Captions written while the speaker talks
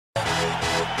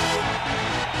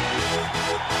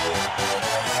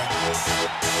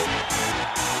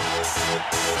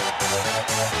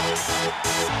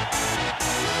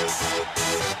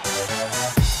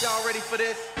Y'all ready for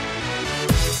this?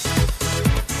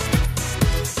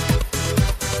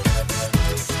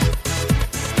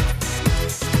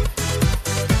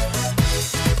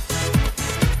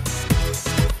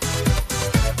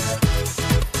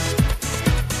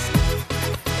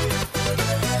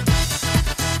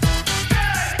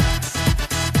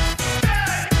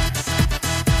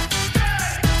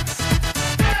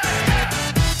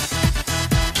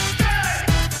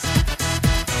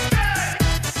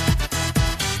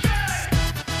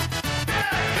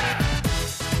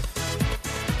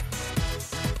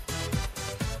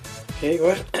 Okay,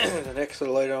 good. The next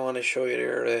little light I want to show you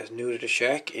there that's new to the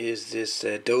shack is this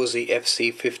DOSY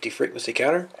FC-50 frequency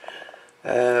counter.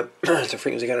 It's a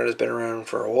frequency counter that's been around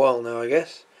for a while now, I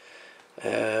guess.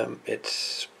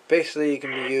 It's basically can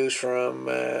be used from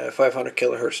 500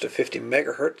 kilohertz to 50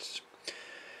 megahertz.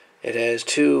 It has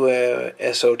two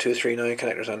SO239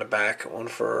 connectors on the back, one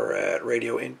for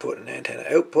radio input and antenna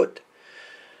output.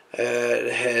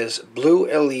 It has blue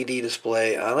LED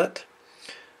display on it.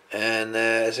 And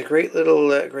it's a great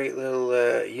little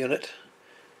unit,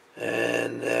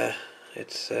 and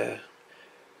it's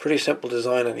pretty simple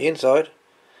design on the inside.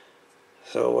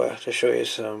 So to show you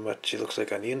what she looks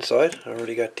like on the inside, I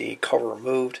already got the cover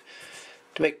removed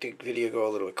to make the video go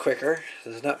a little bit quicker.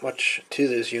 There's not much to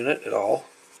this unit at all.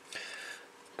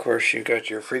 Of course, you got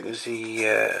your frequency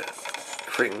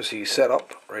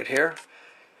setup right here.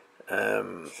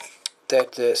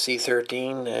 That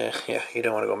C13, yeah, you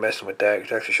don't want to go messing with that.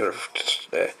 You actually should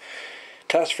have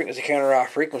tossed frequency counter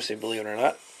off frequency, believe it or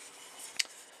not.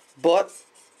 But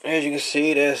as you can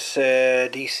see, this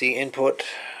DC input,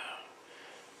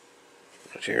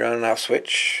 that's your on and off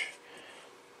switch,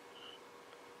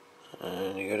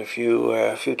 and you got a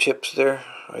few chips there,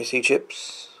 IC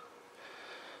chips.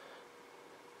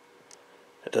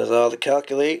 It does all the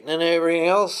calculating and everything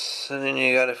else, and then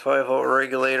you got a 5-volt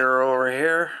regulator over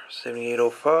here,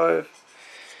 7805.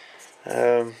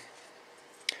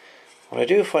 What I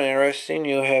do find interesting,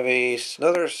 you have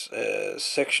another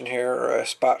section here, a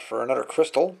spot for another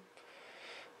crystal.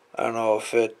 I don't know if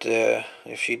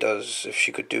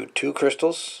she could do 2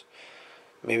 crystals,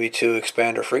 maybe to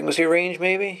expand her frequency range.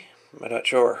 Maybe I'm not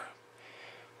sure.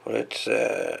 But it's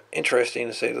interesting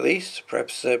to say the least.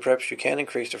 Perhaps you can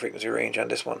increase the frequency range on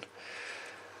this one.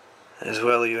 As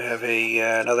well, you have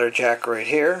another jack right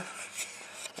here,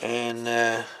 and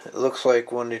it looks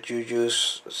like one that you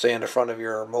use, say, on the front of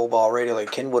your mobile radio,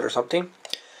 like Kenwood or something.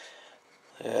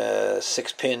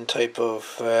 6-pin type of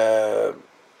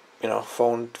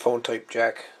phone type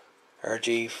jack,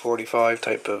 RG45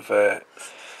 type of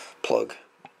plug.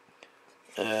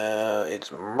 It's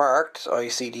marked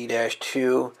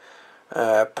ICD-2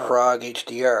 prog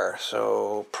HDR,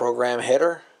 so program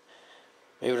header.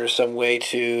 Maybe there's some way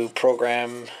to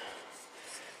program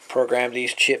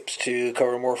these chips to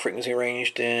cover more frequency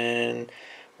range than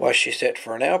what she set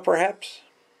for now, perhaps.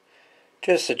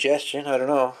 Just a suggestion, I don't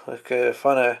know. I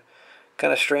find it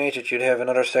kind of strange that you'd have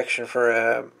another section for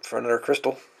another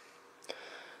crystal,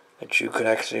 that you could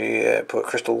actually put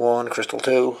crystal 1, crystal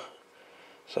 2.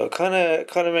 So it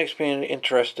kind of makes me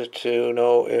interested to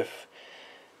know if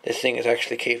this thing is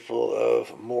actually capable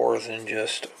of more than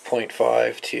just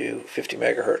 0.5 to 50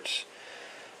 megahertz.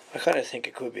 I kind of think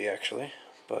it could be, actually,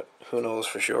 but who knows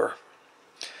for sure.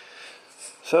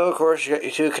 So of course you got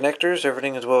your 2 connectors,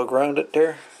 everything is well grounded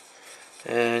there,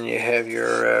 and you have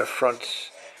your front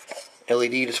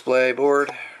LED display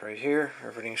board right here.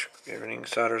 Everything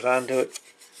solders onto it.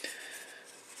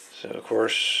 So of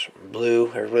course, blue,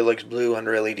 everybody likes blue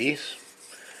under LEDs.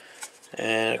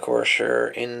 And of course your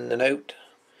in and out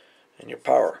and your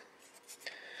power.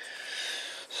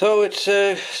 So it's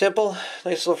simple,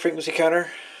 nice little frequency counter.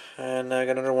 And I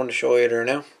got another one to show you there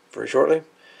now, very shortly.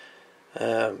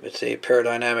 It's a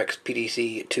Paradynamics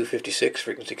PDC 256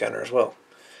 frequency counter as well.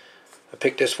 I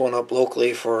picked this one up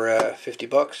locally for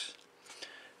 $50.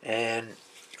 And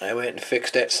I went and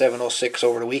fixed that 706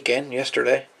 over the weekend,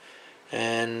 yesterday.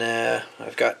 And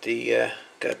I've got the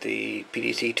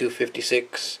PDC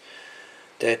 256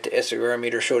 that the SOR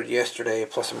meter showed yesterday,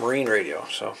 plus a marine radio.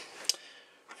 So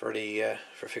for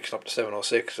fixing up the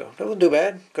 706, so that wasn't too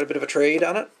bad. Got a bit of a trade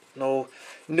on it.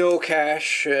 No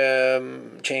cash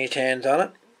changed hands on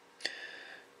it.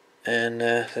 And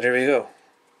so there we go.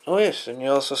 Oh yes, and you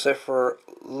also set for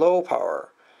low power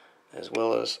as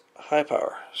well as high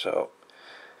power. So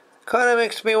kind of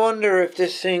makes me wonder if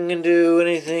this thing can do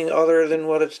anything other than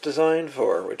what it's designed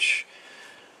for, which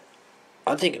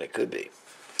I'm thinking it could be.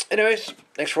 Anyways,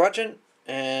 thanks for watching,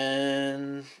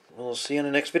 and we'll see you in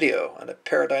the next video on the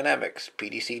Paradynamics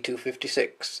PDC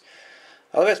 256.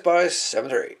 All the best, boys.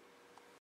 7-3.